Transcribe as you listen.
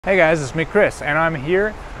Hey guys, it's me Chris, and I'm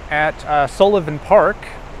here at Sullivan Park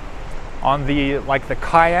on the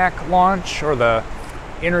kayak launch or the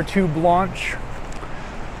inner tube launch.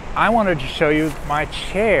 I wanted to show you my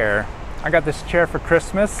chair. I got this chair for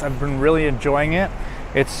Christmas. I've been really enjoying it.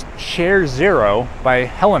 It's Chair Zero by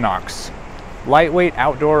Helinox, lightweight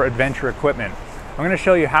outdoor adventure equipment. I'm going to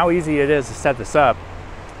show you how easy it is to set this up,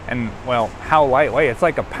 and well, how lightweight. It's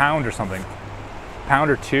like a pound or something, pound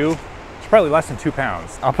or two. Probably less than 2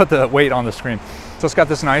 pounds. I'll put the weight on the screen. So it's got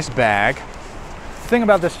this nice bag. The thing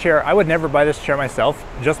about this chair, I would never buy this chair myself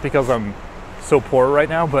just because I'm so poor right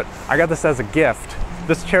now, but I got this as a gift.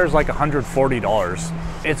 This chair is like $140.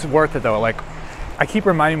 It's worth it though. Like, I keep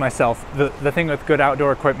reminding myself, the thing with good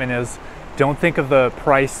outdoor equipment is don't think of the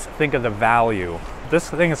price, think of the value. This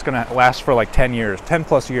thing is gonna last for like 10 years, 10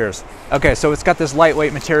 plus years. Okay, so it's got this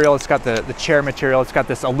lightweight material, it's got the chair material, it's got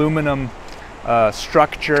this aluminum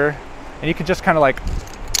structure. And you can just kind of like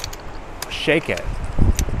shake it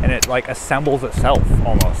and it like assembles itself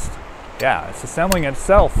almost. Yeah, it's assembling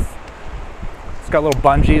itself. It's got little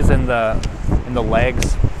bungees in the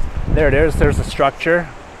legs. There it is, there's the structure.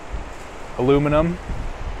 Aluminum,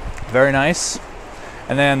 very nice.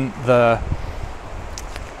 And then the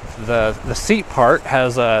seat part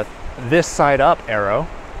has a this side up arrow.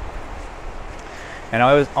 And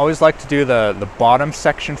I always like to do the bottom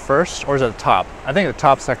section first, or is it the top? I think the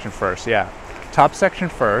top section first, yeah. Top section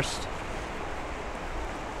first.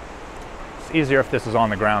 It's easier if this is on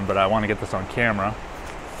the ground, but I want to get this on camera.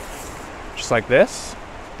 Just like this.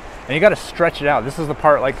 And you got to stretch it out. This is the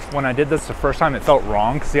part, like when I did this the first time, it felt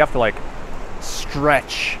wrong because you have to like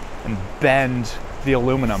stretch and bend the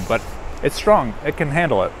aluminum, but it's strong, it can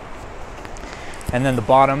handle it. And then the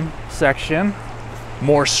bottom section,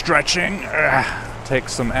 more stretching.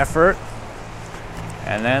 Takes some effort.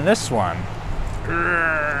 And then this one,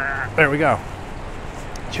 there we go.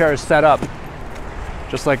 Chair is set up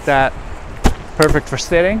just like that, perfect for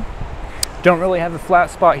sitting. Don't really have a flat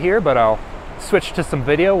spot here, but I'll switch to some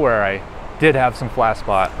video where I did have some flat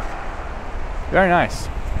spot. Very nice.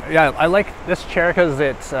 Yeah, I like this chair because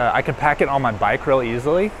it's I can pack it on my bike real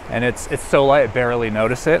easily, and it's so light I barely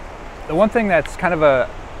notice it. The one thing that's kind of a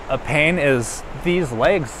pain is these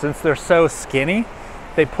legs, since they're so skinny,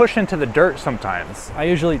 they push into the dirt sometimes. I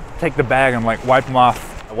usually take the bag and like wipe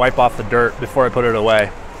off the dirt before I put it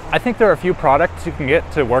away. I think there are a few products you can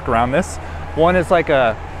get to work around this. One is like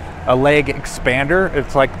a leg expander.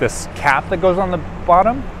 It's like this cap that goes on the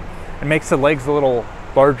bottom. It makes the legs a little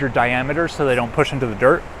larger diameter so they don't push into the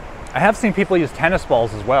dirt. I have seen people use tennis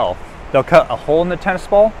balls as well. They'll cut a hole in the tennis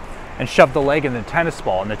ball and shove the leg in the tennis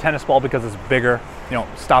ball, and the tennis ball, because it's bigger,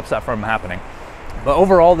 stops that from happening. But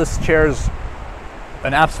overall, this chair is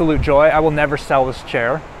an absolute joy. I will never sell this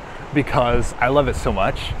chair because I love it so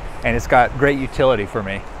much, and it's got great utility for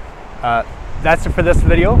me. That's it for this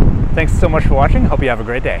video. Thanks so much for watching. Hope you have a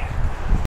great day.